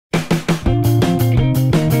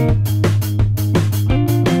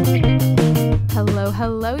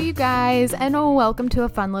you guys, and welcome to a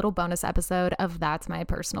fun little bonus episode of That's My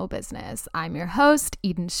Personal Business. I'm your host,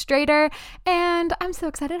 Eden Strader, and I'm so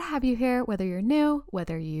excited to have you here, whether you're new,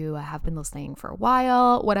 whether you have been listening for a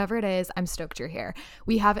while, whatever it is, I'm stoked you're here.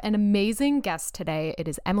 We have an amazing guest today. It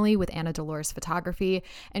is Emily with Ana Dolores Photography,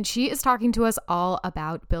 and she is talking to us all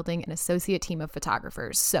about building an associate team of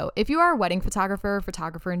photographers. So if you are a wedding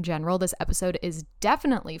photographer in general, this episode is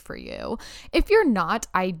definitely for you. If you're not,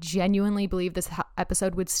 I genuinely believe this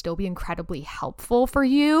episode would still be incredibly helpful for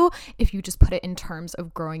you if you just put it in terms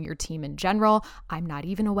of growing your team in general. I'm not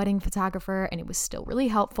even a wedding photographer, and it was still really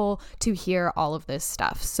helpful to hear all of this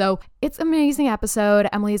stuff. So it's an amazing episode.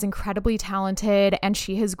 Emily is incredibly talented, and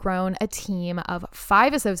she has grown a team of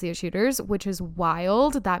 5 associate shooters, which is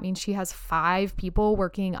wild. That means she has 5 people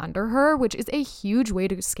working under her, which is a huge way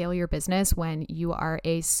to scale your business when you are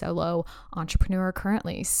a solo entrepreneur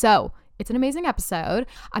currently. So it's an amazing episode.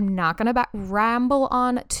 I'm not going to ramble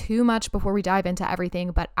on too much before we dive into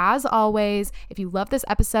everything, but as always, if you love this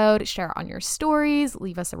episode, share it on your stories,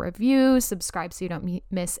 leave us a review, subscribe so you don't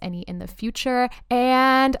miss any in the future.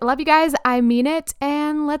 And I love you guys. I mean it.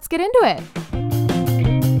 And let's get into it.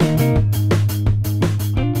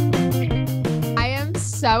 I am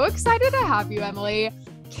so excited to have you, Emily.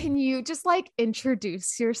 Can you just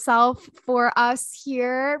introduce yourself for us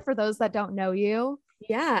here for those that don't know you?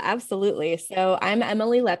 Yeah, absolutely. So I'm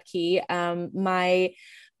Emily Lepke. My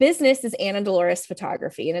business is Ana Dolores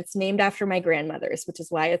Photography, and it's named after my grandmother's, which is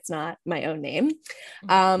why it's not my own name.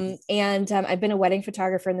 I've been a wedding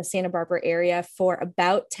photographer in the Santa Barbara area for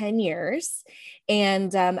about 10 years.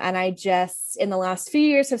 And I just, in the last few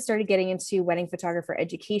years, have started getting into wedding photographer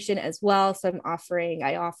education as well. So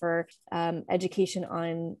I offer education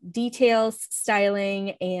on details,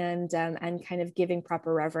 styling, and kind of giving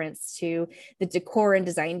proper reverence to the decor and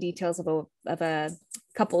design details of a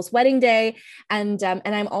couple's wedding day. And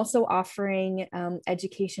I'm also offering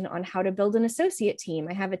education on how to build an associate team.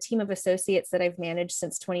 I have a team of associates that I've managed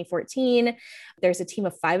since 2014. There's a team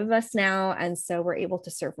of 5 of us now. And so we're able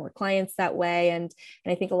to serve more clients that way. And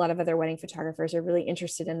I think a lot of other wedding photographers are really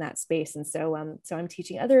interested in that space. And so I'm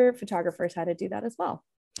teaching other photographers how to do that as well.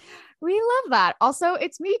 We love that. Also,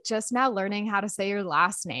 it's me just now learning how to say your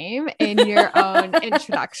last name in your own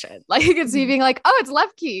introduction. It's me being like, oh, it's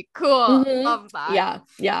Lepke. Cool. Mm-hmm. Love that.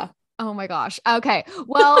 Yeah. Oh my gosh. Okay.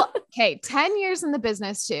 Well, 10 years in the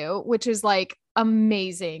business too, which is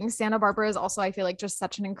amazing. Santa Barbara is also, I feel just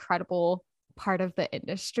such an incredible part of the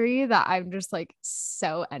industry that I'm just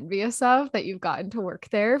so envious of that you've gotten to work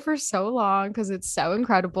there for so long because it's so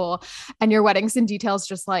incredible. And your weddings and details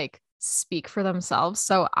just speak for themselves.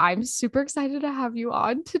 So I'm super excited to have you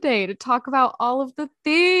on today to talk about all of the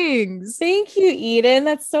things. Thank you, Eden.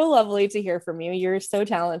 That's so lovely to hear from you. You're so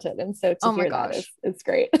talented. And so to hear that it's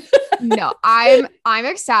great. No, I'm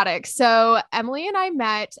ecstatic. So Emily and I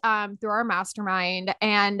met through our mastermind.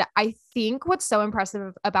 And I think what's so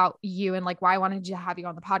impressive about you and why I wanted to have you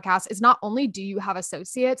on the podcast is not only do you have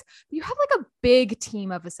associates, but you have a big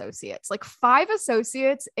team of associates. 5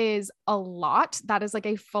 associates is a lot. That is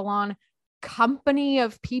a full-on company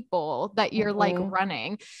of people that you're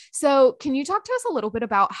running. So can you talk to us a little bit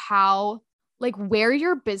about how where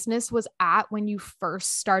your business was at when you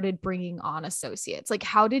first started bringing on associates?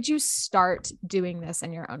 How did you start doing this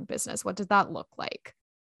in your own business? What did that look like?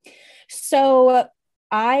 So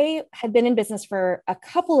I had been in business for a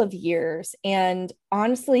couple of years and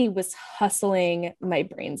honestly was hustling my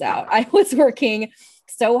brains out. I was working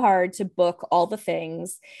so hard to book all the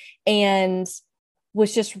things and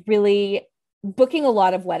was just really booking a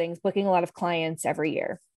lot of weddings, booking a lot of clients every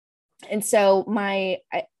year. And so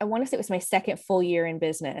I want to say it was my second full year in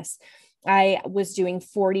business. I was doing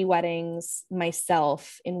 40 weddings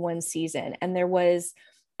myself in one season. And there was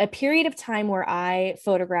a period of time where I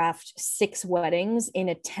photographed 6 weddings in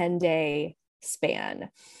a 10-day span.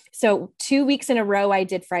 So 2 weeks in a row, I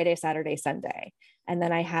did Friday, Saturday, Sunday. And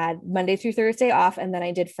then I had Monday through Thursday off. And then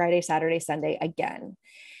I did Friday, Saturday, Sunday again.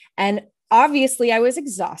 And obviously I was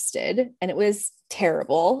exhausted and it was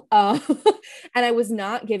terrible. And I was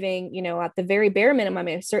not giving, at the very bare minimum,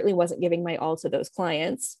 I certainly wasn't giving my all to those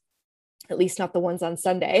clients, at least not the ones on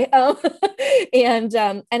Sunday. And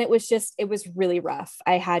it was really rough.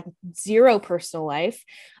 I had 0 personal life.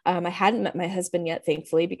 I hadn't met my husband yet,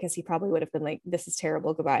 thankfully, because he probably would have been like, this is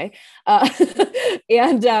terrible. Goodbye.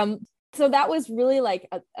 So that was really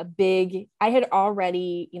a big, I had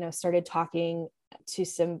already, started talking to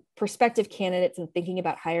some prospective candidates and thinking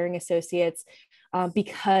about hiring associates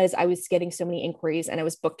because I was getting so many inquiries and I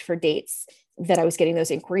was booked for dates that I was getting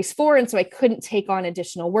those inquiries for. And so I couldn't take on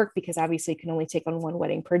additional work because obviously you can only take on one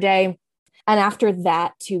wedding per day. And after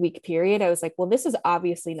that 2-week period, I was like, well, this is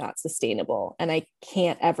obviously not sustainable and I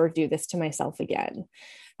can't ever do this to myself again.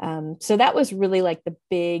 So that was really like the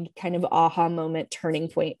big kind of aha moment turning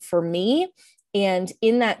point for me. And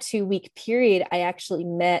in that 2-week period, I actually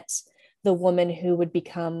met the woman who would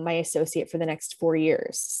become my associate for the next 4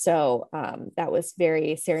 years. So that was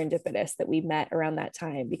very serendipitous that we met around that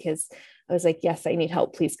time, because I was like, yes, I need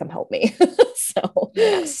help. Please come help me. So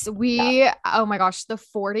yes, oh my gosh, the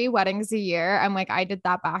 40 weddings a year. I'm like, I did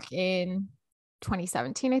that back in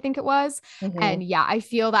 2017, I think it was. And yeah, I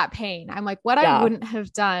feel that pain. I'm like, what I wouldn't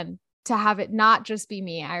have done to have it not just be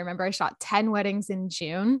me. I remember I shot 10 weddings in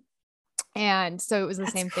June. And so it was the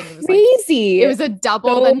same thing. It was crazy. Like, it was a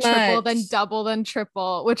double, then triple, then double, then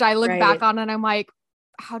triple, which I look back on and I'm like,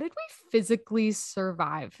 how did we physically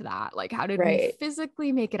survive that? Like, how did we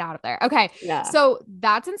physically make it out of there? Okay. Yeah. So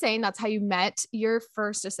that's insane. That's how you met your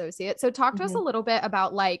first associate. So talk to us a little bit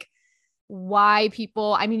about like why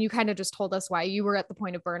people, I mean, you kind of just told us why you were at the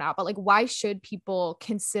point of burnout, but like, why should people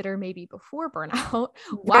consider maybe before burnout,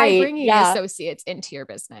 why bringing associates into your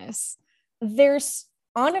business? There's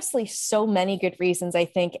honestly so many good reasons, I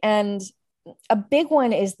think. And a big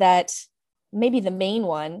one is that, maybe the main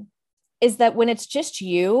one, is that when it's just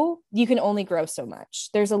you can only grow so much.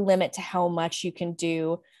 There's a limit to how much you can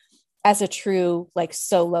do as a true like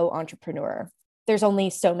solo entrepreneur. There's only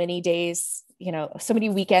so many days, so many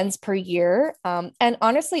weekends per year. And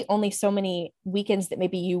honestly, only so many weekends that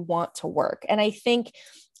maybe you want to work. And I think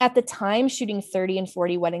at the time, shooting 30 and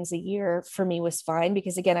 40 weddings a year for me was fine,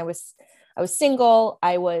 because again, I was single.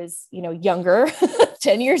 I was, younger,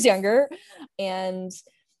 10 years younger, and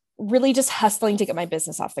really just hustling to get my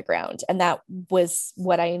business off the ground. And that was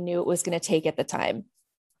what I knew it was going to take at the time.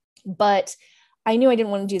 But I knew I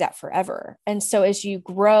didn't want to do that forever. And so as you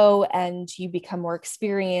grow and you become more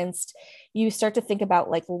experienced, you start to think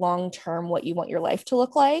about like long-term, what you want your life to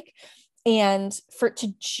look like. And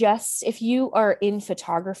if you are in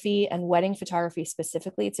photography and wedding photography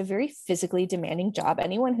specifically, it's a very physically demanding job.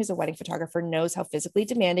 Anyone who's a wedding photographer knows how physically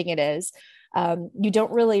demanding it is. You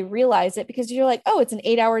don't really realize it because you're like, oh, it's an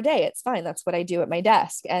 8-hour day. It's fine. That's what I do at my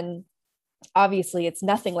desk. And obviously it's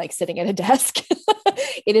nothing like sitting at a desk.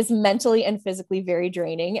 It is mentally and physically very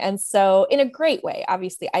draining. And so in a great way,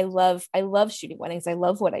 obviously I love shooting weddings. I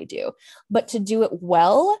love what I do, but to do it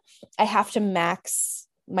well, I have to max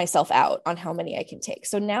myself out on how many I can take.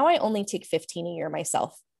 So now I only take 15 a year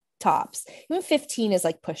myself, tops. Even 15 is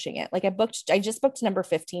like pushing it. Like I just booked number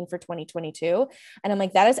 15 for 2022. And I'm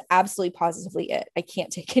like, that is absolutely positively it. I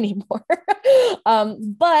can't take any more.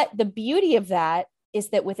 But the beauty of that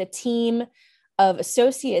is that with a team of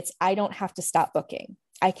associates, I don't have to stop booking.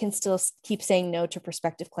 I can still keep saying no to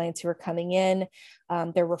prospective clients who are coming in.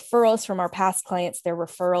 They're referrals from our past clients. They're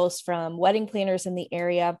referrals from wedding planners in the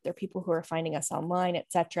area. They're people who are finding us online, et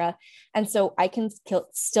cetera. And so I can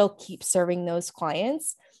still keep serving those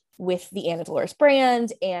clients with the Anna Dolores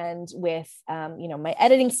brand and with, my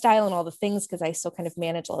editing style and all the things, because I still kind of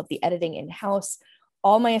manage all of the editing in-house.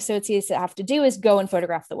 All my associates have to do is go and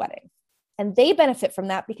photograph the wedding. And they benefit from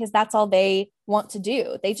that because that's all they want to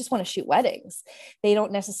do. They just want to shoot weddings. They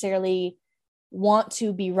don't necessarily want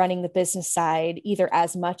to be running the business side either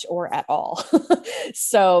as much or at all.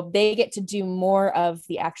 So they get to do more of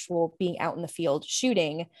the actual being out in the field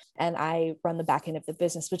shooting. And I run the back end of the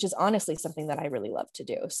business, which is honestly something that I really love to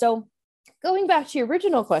do. So going back to your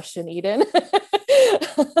original question, Eden,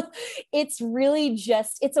 it's really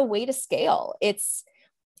it's a way to scale. It's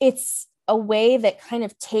a way that kind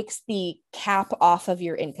of takes the cap off of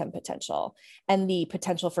your income potential and the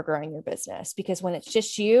potential for growing your business. Because when it's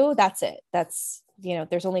just you, that's it. That's,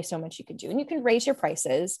 there's only so much you can do, and you can raise your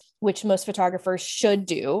prices, which most photographers should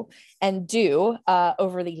do and do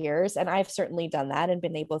over the years. And I've certainly done that and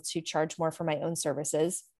been able to charge more for my own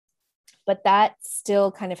services. But that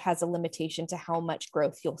still kind of has a limitation to how much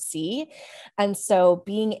growth you'll see. And so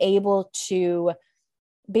being able to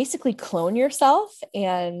basically clone yourself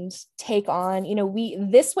and take on,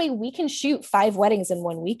 this way we can shoot 5 weddings in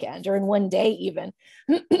one weekend or in one day even.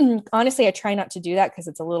 Honestly, I try not to do that because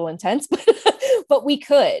it's a little intense, but we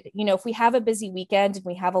could, if we have a busy weekend and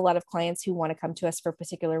we have a lot of clients who want to come to us for a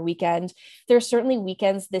particular weekend, there's certainly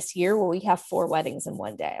weekends this year where we have 4 weddings in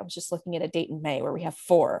one day. I was just looking at a date in May where we have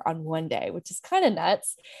 4 on one day, which is kind of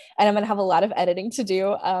nuts. And I'm going to have a lot of editing to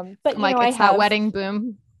do. But I have that wedding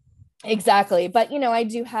boom. Exactly. But,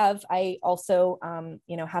 I also,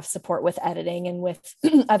 have support with editing and with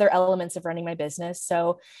other elements of running my business.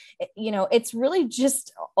 So, it's really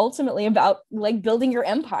just ultimately about like building your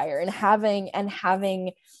empire and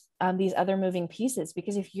having these other moving pieces,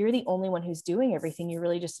 because if you're the only one who's doing everything, you're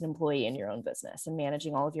really just an employee in your own business, and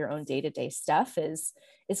managing all of your own day-to-day stuff is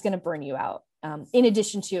going to burn you out. In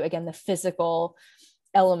addition to, again, the physical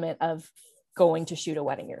element of going to shoot a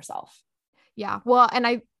wedding yourself. Yeah. Well, and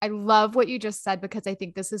I love what you just said, because I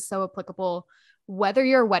think this is so applicable whether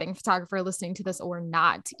you're a wedding photographer listening to this or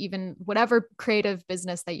not, even whatever creative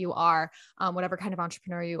business that you are, whatever kind of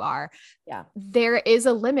entrepreneur you are, there is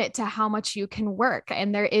a limit to how much you can work.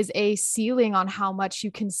 And there is a ceiling on how much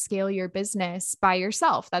you can scale your business by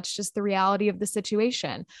yourself. That's just the reality of the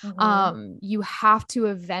situation. You have to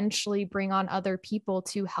eventually bring on other people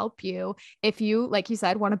to help you. If you, like you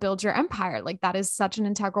said, want to build your empire, like that is such an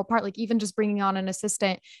integral part. Like even just bringing on an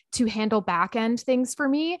assistant to handle back end things for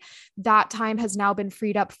me, that time has now been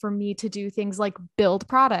freed up for me to do things like build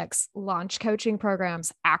products, launch coaching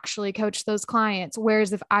programs, actually coach those clients.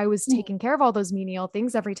 Whereas if I was taking care of all those menial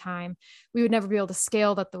things every time, we would never be able to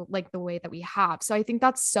scale that the way that we have. So I think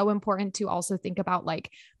that's so important to also think about like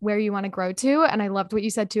where you want to grow to. And I loved what you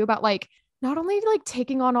said too about like, not only like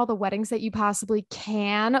taking on all the weddings that you possibly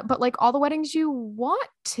can, but like all the weddings you want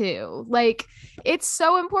to. Like, it's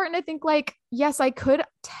so important to think like, yes, I could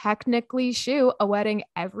technically shoot a wedding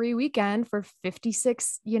every weekend for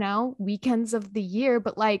 56, weekends of the year,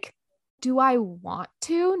 but like, do I want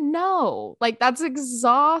to? No, like that's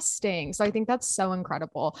exhausting. So I think that's so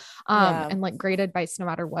incredible. And like great advice, no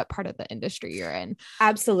matter what part of the industry you're in.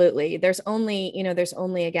 Absolutely. There's only,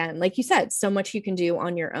 again, like you said, so much you can do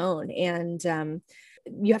on your own. And,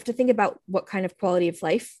 you have to think about what kind of quality of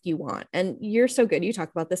life you want. And you're so good. You talk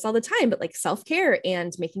about this all the time, but like self-care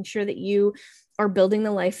and making sure that you are building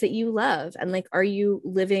the life that you love. And like, are you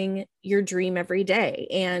living your dream every day?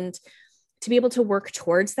 And to be able to work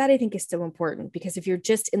towards that, I think is so important, because if you're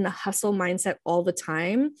just in the hustle mindset all the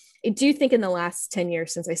time, I do think in the last 10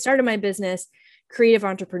 years since I started my business, creative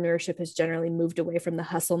entrepreneurship has generally moved away from the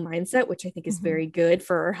hustle mindset, which I think is very good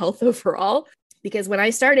for our health overall. Because when I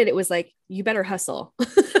started, it was like, you better hustle.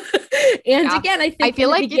 And again, I feel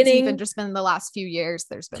like it's even just been the last few years,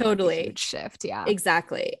 there's been totally like a huge shift. Yeah,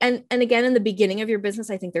 exactly. And again, in the beginning of your business,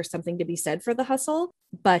 I think there's something to be said for the hustle,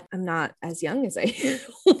 but I'm not as young as I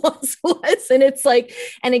once was. And it's like,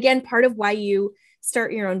 and again, part of why you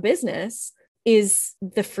start your own business is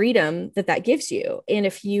the freedom that gives you. And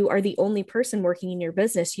if you are the only person working in your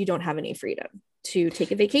business, you don't have any freedom to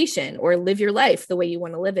take a vacation or live your life the way you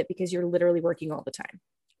want to live it, because you're literally working all the time.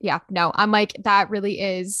 Yeah, no, I'm like, that really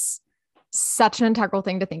is such an integral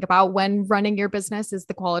thing to think about when running your business, is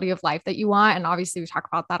the quality of life that you want. And obviously we talk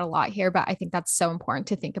about that a lot here, but I think that's so important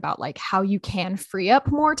to think about like how you can free up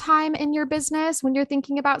more time in your business when you're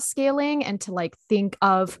thinking about scaling, and to like think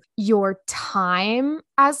of your time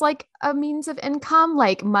as like a means of income.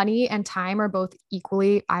 Like money and time are both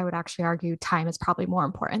equally, I would actually argue time is probably more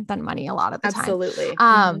important than money a lot of the Absolutely.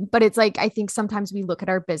 time. But it's like, I think sometimes we look at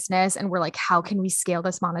our business and we're like, how can we scale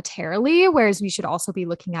this monetarily? Whereas we should also be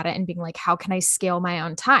looking at it and being like, how can I scale my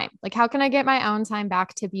own time? Like, how can I get my own time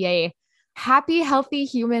back to be a happy, healthy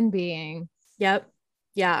human being? Yep.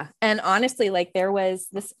 Yeah. And honestly, like there was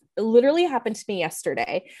this literally happened to me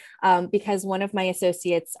yesterday, because one of my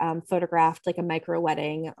associates photographed like a micro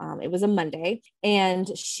wedding. It was a Monday, and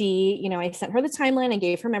she, I sent her the timeline and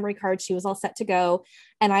gave her memory card. She was all set to go.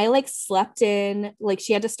 And I like slept in, like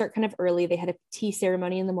she had to start kind of early. They had a tea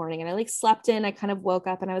ceremony in the morning, and I like slept in. I kind of woke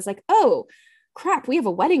up and I was like, oh crap, we have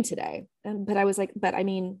a wedding today. But I was like, but I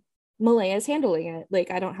mean, Malaya's handling it.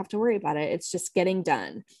 Like, I don't have to worry about it. It's just getting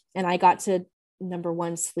done. And I got to, number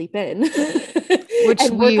one, sleep in. Which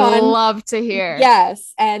we love to hear.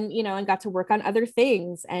 Yes. And, and got to work on other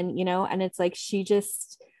things. And, and it's like,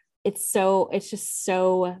 it's just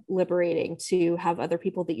so liberating to have other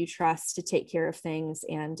people that you trust to take care of things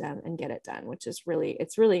and get it done, which is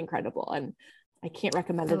it's really incredible. And I can't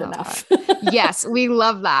recommend it enough. Yes, we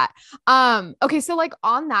love that. Okay. So like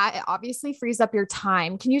on that, it obviously frees up your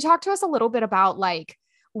time. Can you talk to us a little bit about like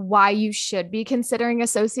why you should be considering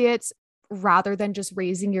associates rather than just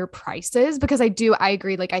raising your prices? Because I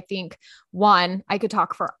agree. Like, I think one, I could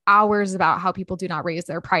talk for hours about how people do not raise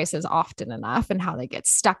their prices often enough and how they get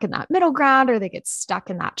stuck in that middle ground, or they get stuck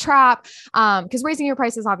in that trap. Because raising your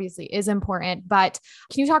prices obviously is important, but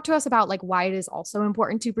can you talk to us about like why it is also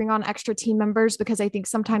important to bring on extra team members? Because I think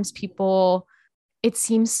sometimes people it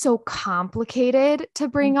seems so complicated to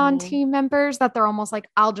bring on team members that they're almost like,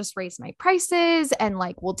 I'll just raise my prices and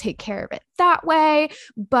like, we'll take care of it that way.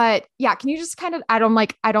 But yeah, can you just kind of, I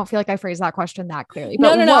don't feel like I phrased that question that clearly,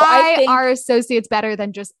 but No. why are associates better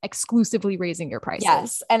than just exclusively raising your prices?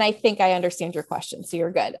 Yes. And I think I understand your question. So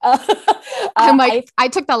you're good. I'm like, I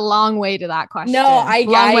took the long way to that question. No,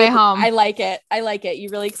 long way home. I like it. You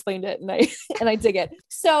really explained it and I dig it.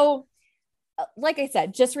 So like I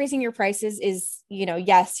said, just raising your prices is,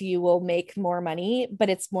 yes, you will make more money, but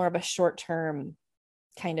it's more of a short-term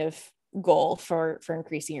kind of goal for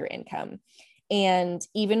increasing your income. And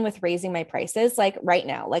even with raising my prices, like right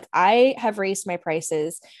now, like I have raised my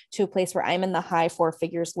prices to a place where I'm in the high 4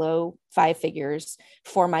 figures, low 5 figures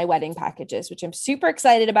for my wedding packages, which I'm super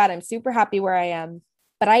excited about. I'm super happy where I am.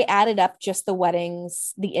 But I added up just the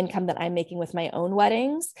weddings, the income that I'm making with my own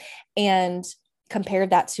weddings, and compared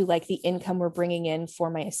that to like the income we're bringing in for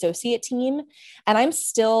my associate team. And I'm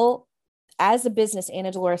still, as a business,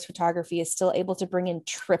 Anna Dolores Photography is still able to bring in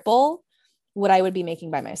triple what I would be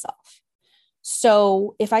making by myself.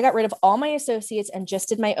 So if I got rid of all my associates and just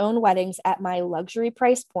did my own weddings at my luxury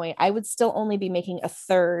price point, I would still only be making a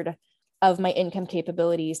third of my income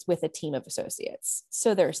capabilities with a team of associates.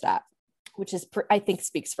 So there's that, which is, I think,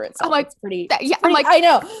 speaks for itself. I'm like, it's pretty, I'm like, I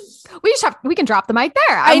know. We can drop the mic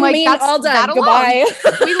there. That's all done. That Goodbye.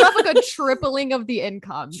 We love a good tripling of the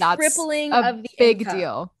income. That's tripling of the big income.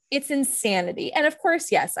 Deal. It's insanity. And of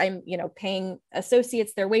course, yes, I'm, paying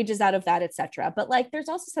associates their wages out of that, et cetera. But like, there's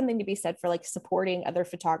also something to be said for like supporting other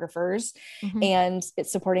photographers and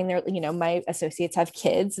it's supporting their, my associates have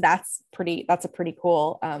kids. That's a pretty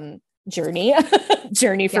cool,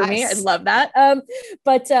 journey for me. I love that.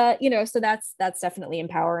 But so that's definitely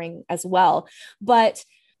empowering as well. But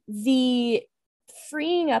the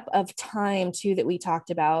freeing up of time too, that we talked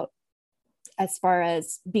about, as far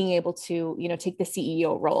as being able to, take the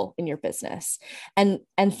CEO role in your business and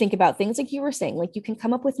think about things like you were saying, like you can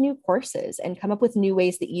come up with new courses and come up with new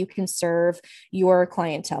ways that you can serve your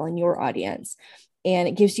clientele and your audience. And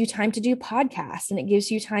it gives you time to do podcasts and it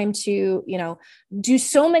gives you time to, do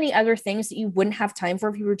so many other things that you wouldn't have time for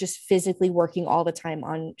if you were just physically working all the time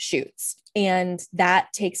on shoots. And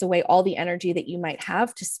that takes away all the energy that you might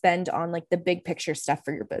have to spend on like the big picture stuff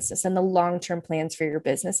for your business and the long-term plans for your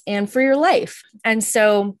business and for your life. And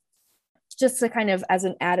so just to kind of as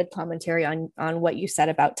an added commentary on what you said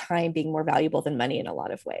about time being more valuable than money in a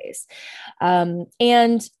lot of ways.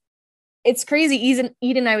 And it's crazy.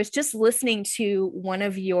 Eden, I was just listening to one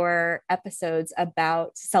of your episodes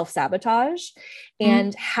about self-sabotage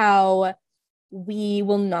and how we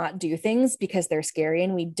will not do things because they're scary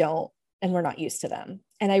and we're not used to them.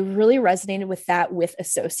 And I really resonated with that with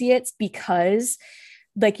associates because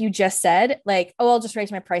like you just said, like, oh, I'll just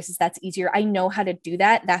raise my prices. That's easier. I know how to do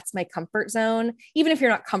that. That's my comfort zone. Even if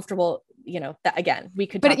you're not comfortable, that again, we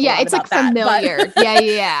could, but yeah, it's like familiar.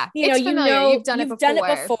 Yeah. It's familiar. You've done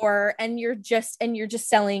it before and you're just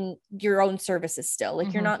selling your own services still.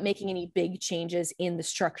 Like you're not making any big changes in the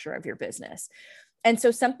structure of your business. And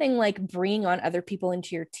so something like bringing on other people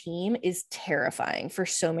into your team is terrifying for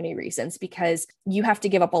so many reasons, because you have to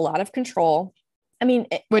give up a lot of control. I mean,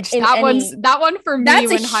 that one for me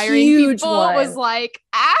when hiring people was like,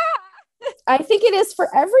 I think it is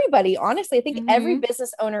for everybody. Honestly, I think every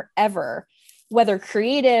business owner ever, whether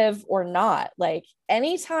creative or not, like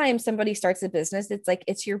anytime somebody starts a business, it's like,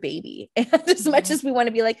 it's your baby. And as much as we want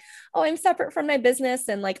to be like, oh, I'm separate from my business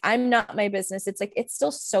and like, I'm not my business. It's like, it's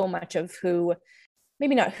still so much of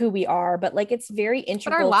maybe not who we are, but like, it's very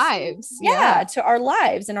integral to our lives. To our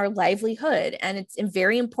lives and our livelihood. And it's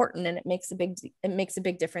very important and it makes a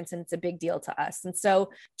big difference. And it's a big deal to us. And so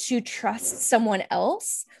to trust someone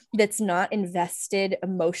else that's not invested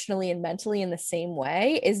emotionally and mentally in the same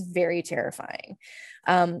way is very terrifying.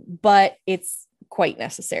 But it's quite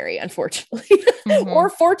necessary, unfortunately, or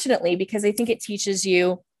fortunately, because I think it teaches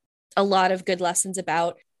you a lot of good lessons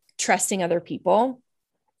about trusting other people.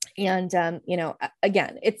 And,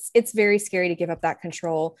 again, it's very scary to give up that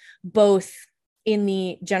control, both in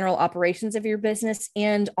the general operations of your business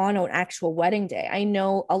and on an actual wedding day. I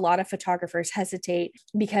know a lot of photographers hesitate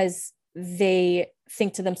because they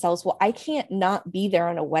think to themselves, well, I can't not be there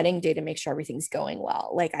on a wedding day to make sure everything's going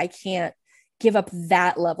well. Like I can't give up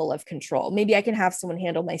that level of control. Maybe I can have someone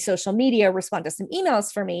handle my social media, respond to some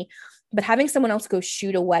emails for me, but having someone else go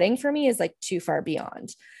shoot a wedding for me is like too far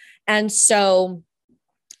beyond. And so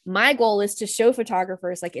my goal is to show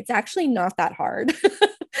photographers like it's actually not that hard.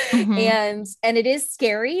 Mhm. And it is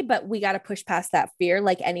scary, but we got to push past that fear.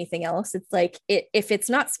 Like anything else, it's like if it's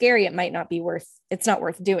not scary, it might not be worth, it's not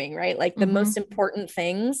worth doing, right? Like the Mhm. most important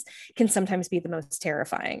things can sometimes be the most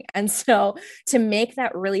terrifying. And so to make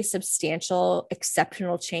that really substantial,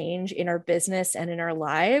 exceptional change in our business and in our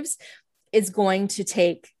lives is going to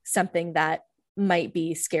take something that might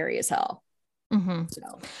be scary as hell. Mhm.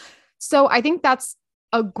 So So I think that's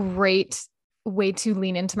a great way to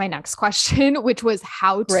lean into my next question, which was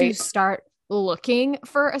how to great. start looking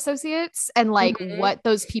for associates and like Mhm. what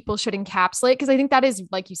those people should encapsulate. Cause I think that is,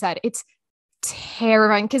 like you said, it's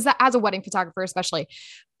terrifying because as a wedding photographer, especially,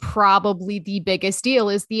 probably the biggest deal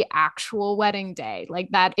is the actual wedding day. Like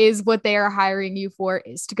that is what they are hiring you for,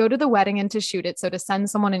 is to go to the wedding and to shoot it. So to send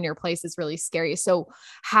someone in your place is really scary. So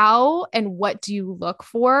how and what do you look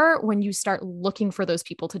for when you start looking for those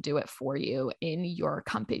people to do it for you in your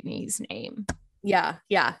company's name? Yeah,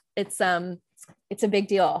 yeah. It's a big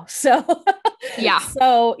deal. So Yeah.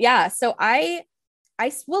 so yeah, so I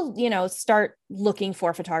will, start looking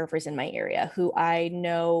for photographers in my area who I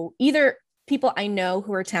know, either people I know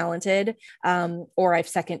who are talented, or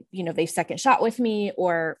they've second shot with me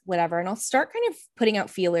or whatever. And I'll start kind of putting out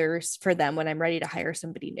feelers for them when I'm ready to hire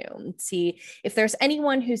somebody new and see if there's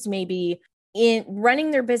anyone who's maybe in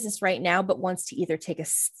running their business right now, but wants to either take a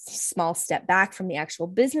small step back from the actual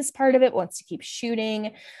business part of it, wants to keep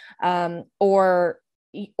shooting, or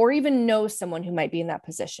even know someone who might be in that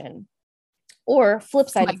position. Or flip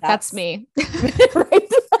side of Like that, that's me. right?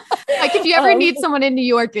 Like if you ever need someone in New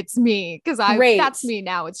York, it's me because I Great, that's me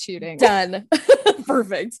now. It's shooting. done,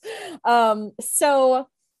 perfect. So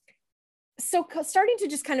starting to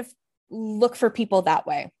just kind of look for people that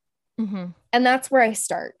way, Mm-hmm. and that's where I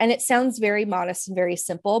start. And it sounds very modest and very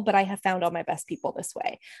simple, but I have found all my best people this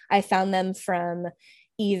way. I found them from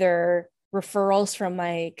either referrals from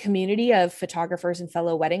my community of photographers and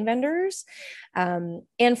fellow wedding vendors.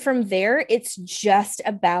 And from there, it's just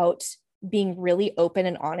about being really open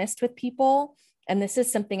and honest with people. And this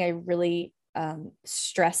is something I really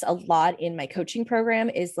stress a lot in my coaching program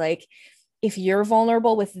is like, if you're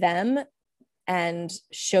vulnerable with them and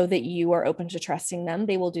show that you are open to trusting them,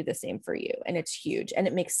 they will do the same for you. And it's huge. And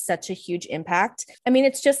it makes such a huge impact. I mean,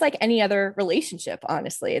 it's just like any other relationship,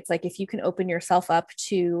 honestly. It's like if you can open yourself up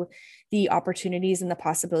to the opportunities and the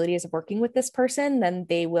possibilities of working with this person, then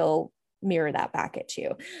they will mirror that back at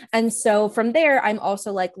you. And so from there, I'm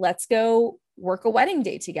also like, let's go work a wedding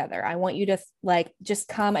day together. I want you to like just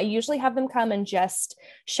come. I usually have them come and just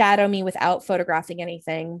shadow me without photographing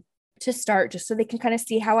anything to start, just so they can kind of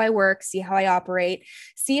see how I work, see how I operate,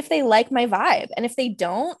 see if they like my vibe. And if they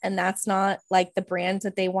don't, and that's not like the brand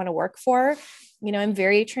that they want to work for, I'm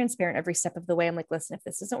very transparent every step of the way. I'm like, listen, if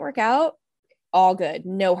this doesn't work out, all good,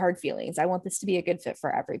 no hard feelings. I want this to be a good fit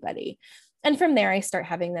for everybody. And from there, I start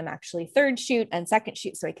having them actually third shoot and second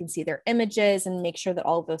shoot so I can see their images and make sure that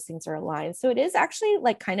all of those things are aligned. So it is actually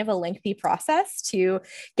like kind of a lengthy process to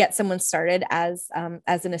get someone started as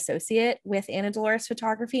an associate with Anna Dolores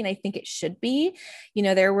Photography. And I think it should be.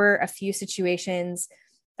 There were a few situations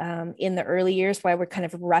in the early years where I would kind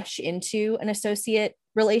of rush into an associate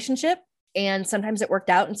relationship. And sometimes it worked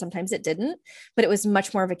out and sometimes it didn't, but it was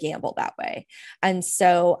much more of a gamble that way. And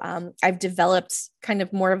so I've developed kind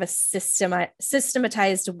of more of a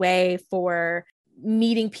systematized way for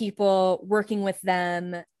meeting people, working with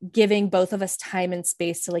them, giving both of us time and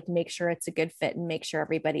space to like make sure it's a good fit and make sure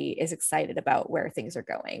everybody is excited about where things are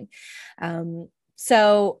going.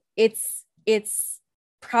 So it's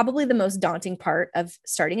probably the most daunting part of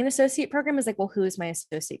starting an associate program is like, well, who is my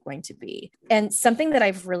associate going to be? And something that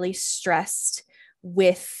I've really stressed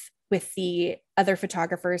with the other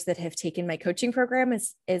photographers that have taken my coaching program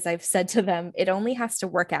is I've said to them, it only has to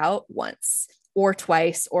work out once or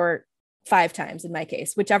twice or 5 times in my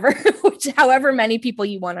case, however many people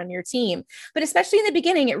you want on your team. But especially in the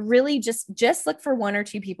beginning, it really just look for 1 or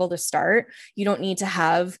 2 people to start. You don't need to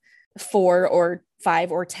have 4 or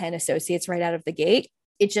 5 or 10 associates right out of the gate.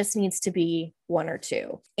 It just needs to be 1 or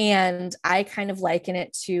 2. And I kind of liken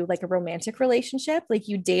it to like a romantic relationship. Like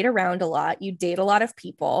you date around a lot, you date a lot of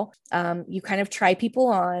people, you kind of try people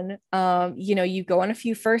on, you go on a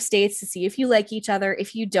few first dates to see if you like each other.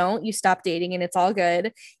 If you don't, you stop dating and it's all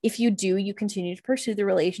good. If you do, you continue to pursue the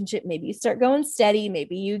relationship. Maybe you start going steady,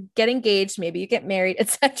 maybe you get engaged, maybe you get married,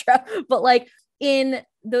 etc. But like in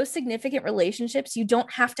those significant relationships, you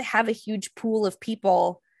don't have to have a huge pool of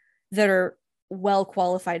people that are well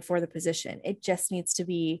qualified for the position. It just needs to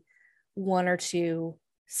be 1 or 2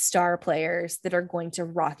 star players that are going to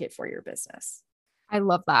rock it for your business. I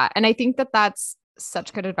love that. And I think that that's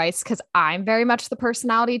such good advice because I'm very much the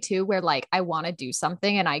personality too, where like I want to do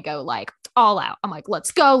something and I go like, all out. I'm like,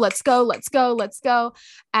 let's go, let's go, let's go, let's go.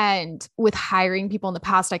 And with hiring people in the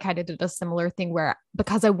past, I kind of did a similar thing where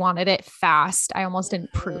because I wanted it fast, I almost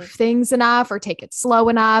didn't proof things enough or take it slow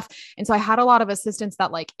enough. And so I had a lot of assistants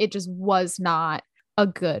that like, it just was not a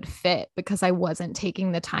good fit because I wasn't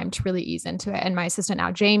taking the time to really ease into it. And my assistant now,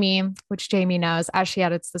 Jamie, which Jamie knows as she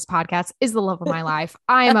edits this podcast, is the love of my life.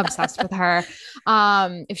 I am obsessed with her.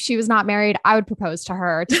 If she was not married, I would propose to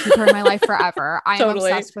her to keep her in my life forever. I am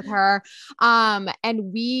obsessed with her. And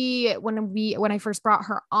when I first brought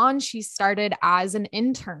her on, she started as an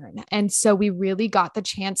intern. And so we really got the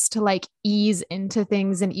chance to like ease into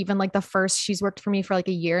things. And even like she's worked for me for like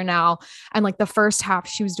a year now. And like the first half,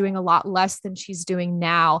 she was doing a lot less than she's doing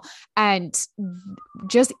now. And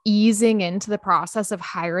just easing into the process of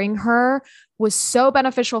hiring her was so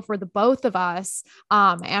beneficial for the both of us,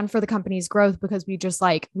 and for the company's growth, because we just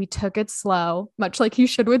like, we took it slow, much like you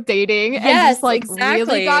should with dating. Yes, and just like exactly.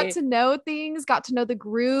 really got to know things, got to know the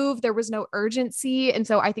groove. There was no urgency. And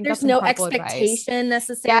so I think there's that's no expectation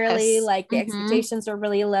necessarily. Yes. Like the expectations are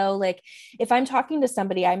really low. Like if I'm talking to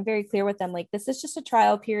somebody, I'm very clear with them. Like, this is just a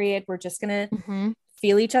trial period. We're just going to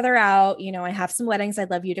feel each other out. You know, I have some weddings. I'd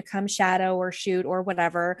love you to come shadow or shoot or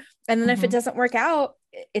whatever. And then if it doesn't work out,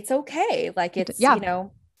 it's okay. Like it's, you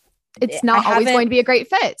know, it's not always going to be a great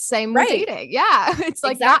fit. Same with dating. Yeah. It's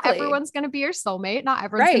like not everyone's going to be your soulmate. Not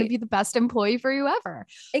everyone's going to be the best employee for you ever.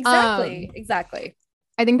 Exactly.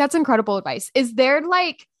 I think that's incredible advice. Is there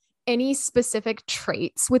like any specific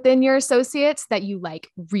traits within your associates that you like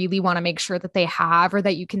really want to make sure that they have, or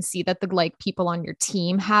that you can see that the like people on your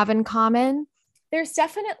team have in common? There's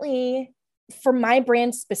definitely, for my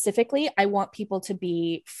brand specifically, I want people to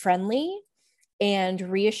be friendly and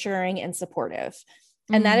reassuring and supportive.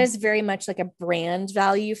 And that is very much like a brand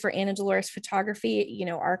value for Anna Dolores Photography. You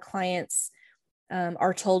know, our clients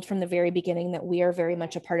are told from the very beginning that we are very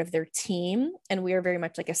much a part of their team, and we are very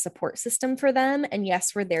much like a support system for them. And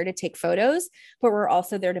yes, we're there to take photos, but we're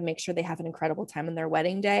also there to make sure they have an incredible time on their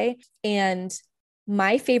wedding day. And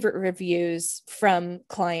my favorite reviews from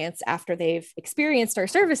clients after they've experienced our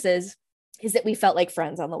services is that we felt like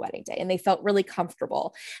friends on the wedding day and they felt really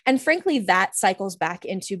comfortable. And frankly, that cycles back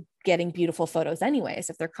into getting beautiful photos anyways.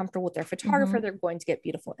 If they're comfortable with their photographer, they're going to get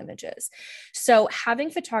beautiful images. So having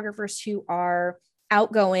photographers who are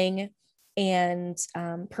outgoing and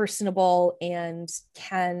personable and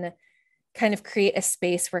can kind of create a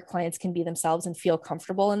space where clients can be themselves and feel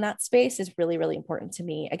comfortable in that space is really, really important to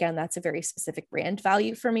me. Again, that's a very specific brand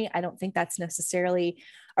value for me. I don't think that's necessarily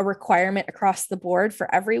a requirement across the board for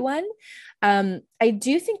everyone. I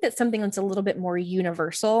do think that something that's a little bit more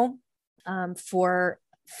universal for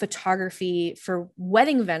photography for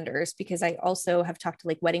wedding vendors, because I also have talked to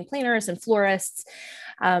like wedding planners and florists,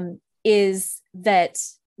 is that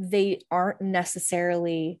they aren't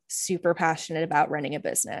necessarily super passionate about running a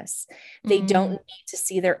business. They don't need to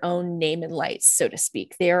see their own name in lights, so to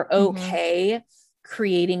speak. They are okay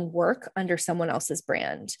creating work under someone else's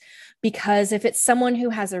brand. Because if it's someone who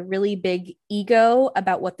has a really big ego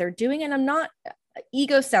about what they're doing, and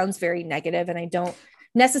ego sounds very negative, and I don't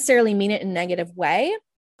necessarily mean it in a negative way,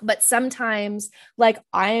 but sometimes like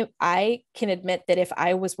I can admit that if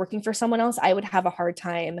I was working for someone else, I would have a hard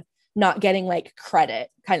time not getting like credit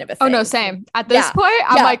kind of a thing. Oh no, same. At this point,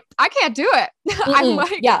 I'm like, I can't do it. I'm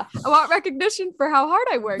like, I want recognition for how hard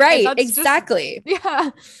I work. Right. Exactly.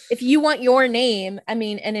 If you want your name, I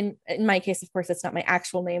mean, and in my case, of course, it's not my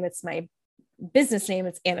actual name. It's my business name.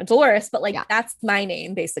 It's Anna Dolores, but like, that's my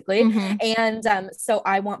name basically. And so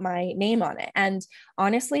I want my name on it. And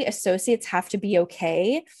honestly, associates have to be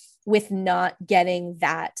okay with not getting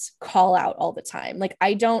that call out all the time. Like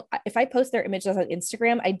if I post their images on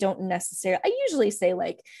Instagram, I usually say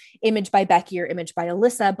like image by Becky or image by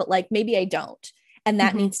Alyssa, but like maybe I don't. And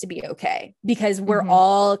that needs to be okay, because we're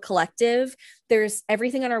all collective. There's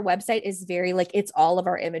everything on our website is very like, it's all of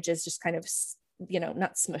our images just kind of, you know,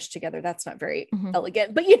 not smushed together. That's not very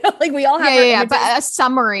elegant, but you know, like we all have but a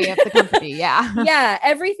summary of the company. Yeah.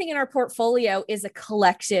 Everything in our portfolio is a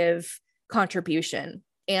collective contribution.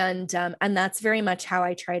 And that's very much how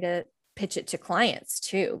I try to pitch it to clients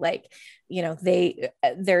too. Like, you know,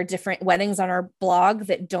 there are different weddings on our blog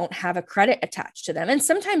that don't have a credit attached to them. And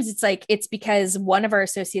sometimes it's because one of our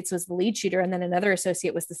associates was the lead shooter and then another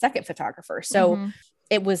associate was the second photographer. So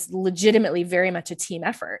it was legitimately very much a team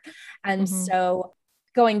effort. And so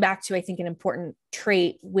going back to, I think an important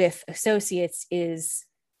trait with associates is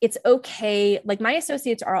it's okay. Like my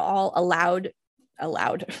associates are all allowed.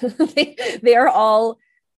 They are all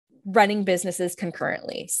running businesses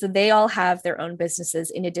concurrently. So they all have their own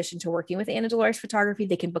businesses in addition to working with Anna Dolores Photography.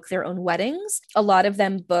 They can book their own weddings. A lot of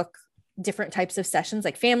them book different types of sessions,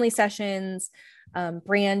 like family sessions,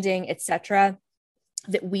 branding, etc.,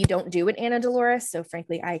 that we don't do at Ana Dolores. So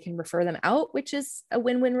frankly, I can refer them out, which is a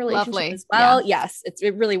win-win relationship Lovely. as well. Yeah. Yes,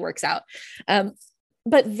 it really works out.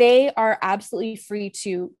 But they are absolutely free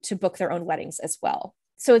to book their own weddings as well.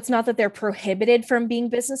 So it's not that they're prohibited from being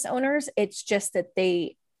business owners. It's just that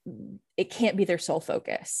it can't be their sole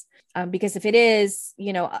focus. Because if it is,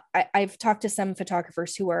 I've talked to some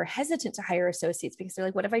photographers who are hesitant to hire associates because they're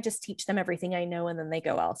like, what if I just teach them everything I know and then they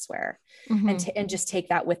go elsewhere and just take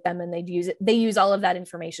that with them, and they use all of that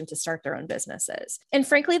information to start their own businesses. And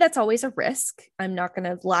frankly, that's always a risk. I'm not going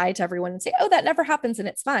to lie to everyone and say, oh, that never happens and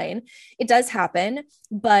it's fine. It does happen,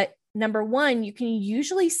 but number one, you can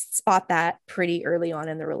usually spot that pretty early on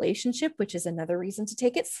in the relationship, which is another reason to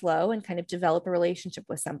take it slow and kind of develop a relationship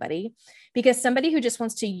with somebody, because somebody who just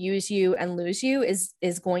wants to use you and lose you is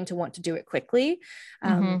going to want to do it quickly.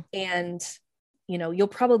 And, you'll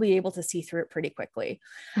probably be able to see through it pretty quickly.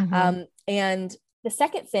 And the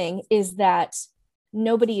second thing is that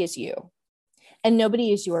nobody is you. And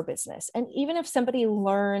nobody is your business. And even if somebody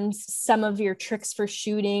learns some of your tricks for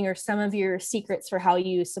shooting or some of your secrets for how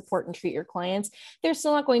you support and treat your clients, they're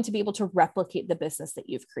still not going to be able to replicate the business that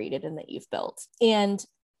you've created and that you've built. And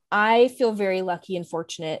I feel very lucky and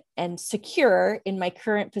fortunate and secure in my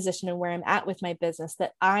current position and where I'm at with my business,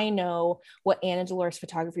 that I know what Ana Dolores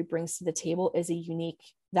Photography brings to the table is a unique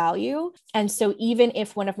value. And so even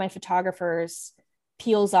if one of my photographers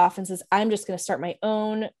peels off and says, I'm just going to start my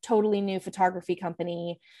own totally new photography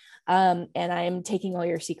company, and I'm taking all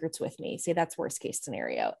your secrets with me, say that's worst case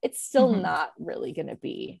scenario, it's still not really going to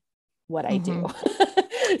be what I do.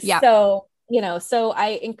 So, so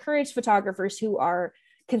I encourage photographers who are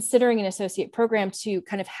considering an associate program to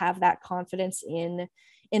kind of have that confidence in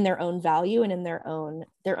their own value and in their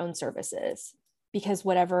own services. Because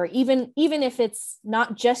whatever, even if it's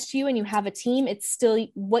not just you and you have a team, it's still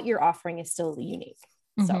what you're offering is still unique.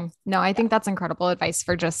 So, no, I think that's incredible advice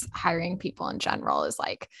for just hiring people in general, is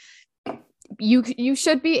like, you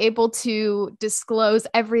should be able to disclose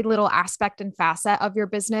every little aspect and facet of your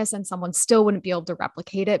business, and someone still wouldn't be able to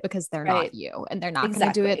replicate it because they're not you, and they're not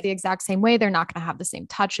going to do it the exact same way. They're not going to have the same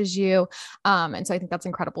touch as you. And so I think that's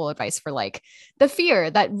incredible advice for like the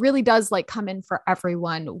fear that really does like come in for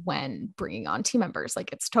everyone when bringing on team members.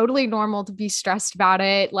 Like, it's totally normal to be stressed about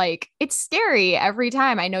it. Like, it's scary every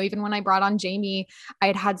time. I know even when I brought on Jamie,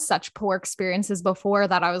 I had such poor experiences before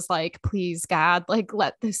that I was like, please God, like,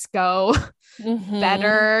 let this go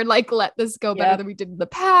better, like let this go better than we did in the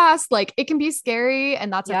past. Like, it can be scary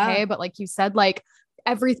and that's okay. But like you said, like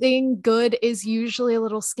everything good is usually a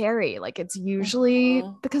little scary. Like, it's usually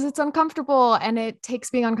because it's uncomfortable, and it takes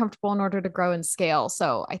being uncomfortable in order to grow and scale.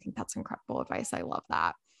 So I think that's incredible advice. I love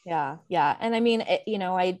that. Yeah. And I mean,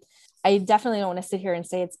 I definitely don't want to sit here and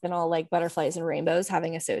say it's been all like butterflies and rainbows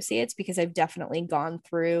having associates, because I've definitely gone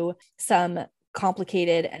through some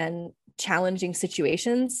complicated and challenging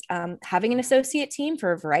situations having an associate team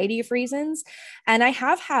for a variety of reasons. And I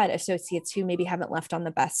have had associates who maybe haven't left on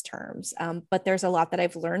the best terms, but there's a lot that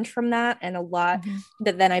I've learned from that, and a lot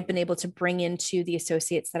that then I've been able to bring into the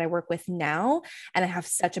associates that I work with now. And I have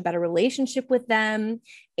such a better relationship with them.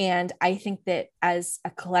 And I think that as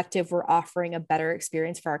a collective, we're offering a better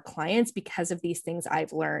experience for our clients because of these things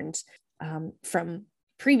I've learned from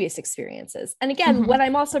previous experiences. And again, what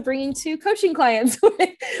I'm also bringing to coaching clients with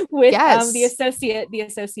the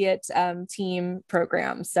associate team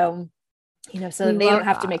program. So, so they don't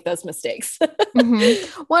have to make those mistakes.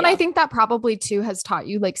 Well, and I think that probably too has taught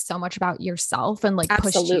you like so much about yourself and like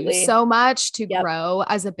pushed you so much to grow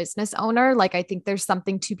as a business owner. Like, I think there's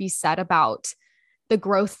something to be said about the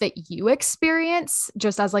growth that you experience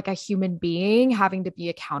just as like a human being, having to be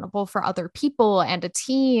accountable for other people and a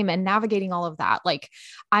team and navigating all of that. Like,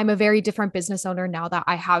 I'm a very different business owner now that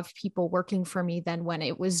I have people working for me than when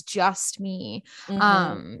it was just me.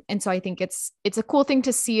 And so I think it's a cool thing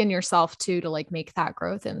to see in yourself too, to like make that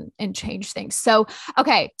growth and change things. So,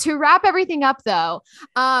 okay, to wrap everything up though,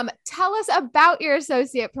 tell us about your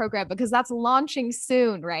associate program, because that's launching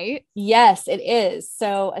soon, right? Yes, it is.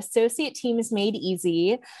 So Associate Team is Made Easy.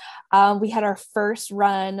 We had our first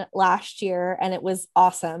run last year and it was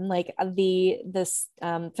awesome. Like the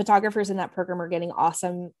photographers in that program are getting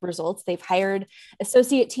awesome results. They've hired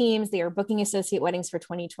associate teams. They are booking associate weddings for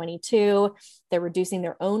 2022. They're reducing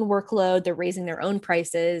their own workload. They're raising their own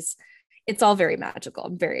prices. It's all very magical.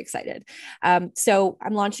 I'm very excited. So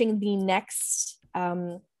I'm launching the next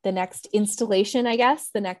installation, I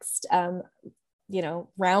guess, the next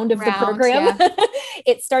round of the program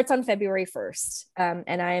It starts on February 1st.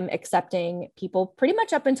 And I'm accepting people pretty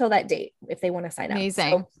much up until that date if they want to sign up.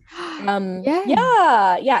 Amazing. So,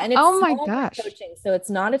 Yeah. yeah. And it's Oh my small gosh. coaching. So it's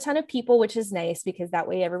not a ton of people, which is nice because that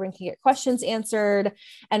way everyone can get questions answered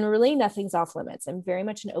and really nothing's off limits. I'm very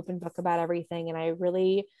much an open book about everything. And I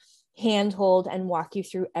really handhold and walk you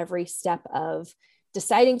through every step of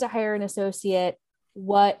deciding to hire an associate,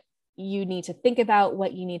 what you need to think about,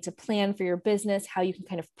 what you need to plan for your business, how you can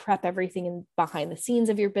kind of prep everything in behind the scenes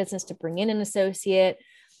of your business to bring in an associate,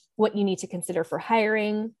 what you need to consider for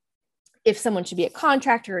hiring, if someone should be a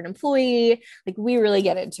contractor or an employee. Like we really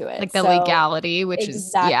get into it. Like the legality, which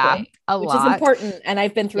is a which lot. is important. And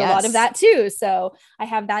I've been through a lot of that too. So I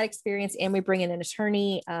have that experience and we bring in an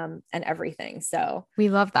attorney and everything. So we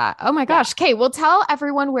love that. Oh my gosh. Okay. Well, tell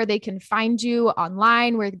everyone where they can find you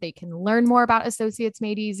online, where they can learn more about Associates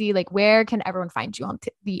Made Easy. Like where can everyone find you on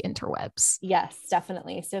the interwebs? Yes,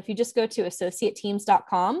 definitely. So if you just go to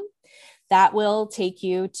associateteams.com, that will take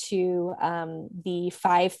you to the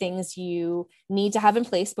 5 things you need to have in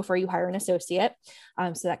place before you hire an associate.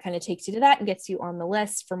 So that kind of takes you to that and gets you on the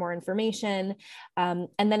list for more information. And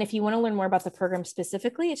then if you want to learn more about the program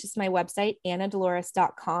specifically, it's just my website,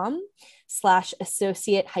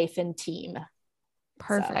 annadolores.com/associate-team.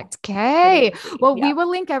 Perfect. Okay. Well, we will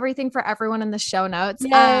link everything for everyone in the show notes.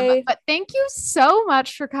 But thank you so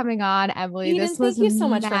much for coming on, Emily. Eden, thank you so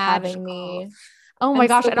much for having me. Oh my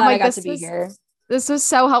gosh. So and I'm like, this was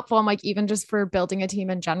so helpful. I'm like, even just for building a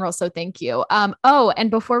team in general. So thank you.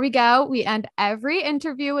 And before we go, we end every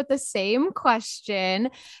interview with the same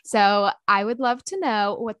question. So I would love to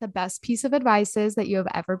know what the best piece of advice is that you have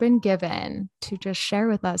ever been given to just share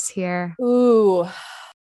with us here. Ooh,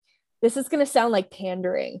 this is going to sound like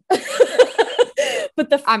pandering,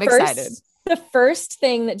 but I'm excited. The first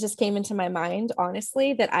thing that just came into my mind,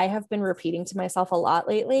 honestly, that I have been repeating to myself a lot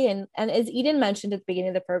lately, and as Eden mentioned at the beginning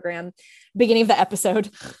of the episode,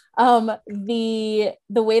 the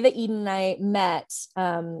way that Eden and I met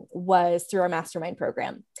was through our mastermind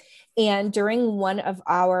program. And during one of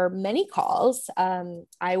our many calls,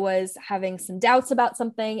 I was having some doubts about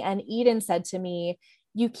something, and Eden said to me,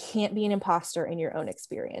 "You can't be an imposter in your own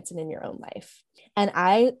experience and in your own life." And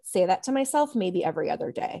I say that to myself maybe every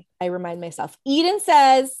other day. I remind myself, Eden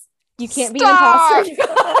says, you can't be an imposter. I'm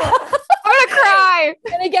gonna cry.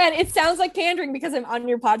 And again, it sounds like pandering because I'm on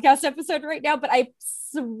your podcast episode right now, but I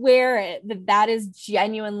swear that is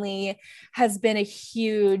genuinely has been a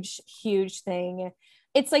huge, huge thing.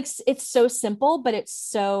 It's like, it's so simple, but it's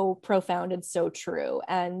so profound and so true.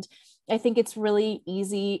 And I think it's really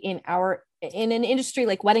easy in an industry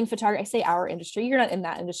like wedding photography. I say our industry, you're not in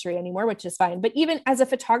that industry anymore, which is fine. But even as a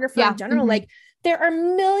photographer in general, like there are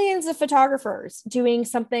millions of photographers doing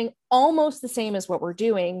something almost the same as what we're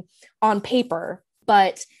doing on paper,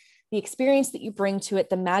 but the experience that you bring to it,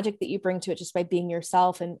 the magic that you bring to it, just by being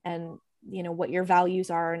yourself and you know, what your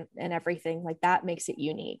values are and everything like that makes it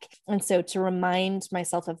unique. And so to remind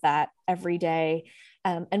myself of that every day,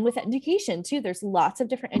 and with education too, there's lots of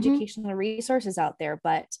different educational resources out there,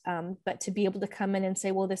 but to be able to come in and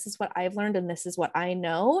say, well, this is what I've learned and this is what I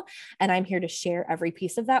know, and I'm here to share every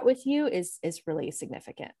piece of that with you is really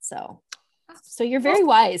significant. So you're very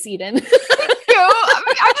wise, Eden.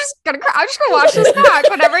 I'm just gonna watch this back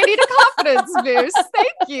whenever I need a confidence boost.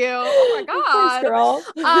 Thank you. Oh my God. Girl.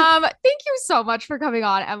 Thank you so much for coming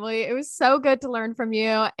on, Emily. It was so good to learn from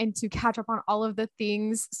you and to catch up on all of the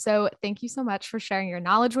things. So thank you so much for sharing your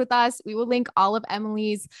knowledge with us. We will link all of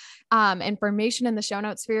Emily's information in the show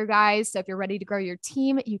notes for you guys. So if you're ready to grow your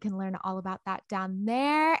team, you can learn all about that down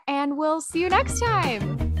there, and we'll see you next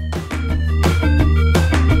time.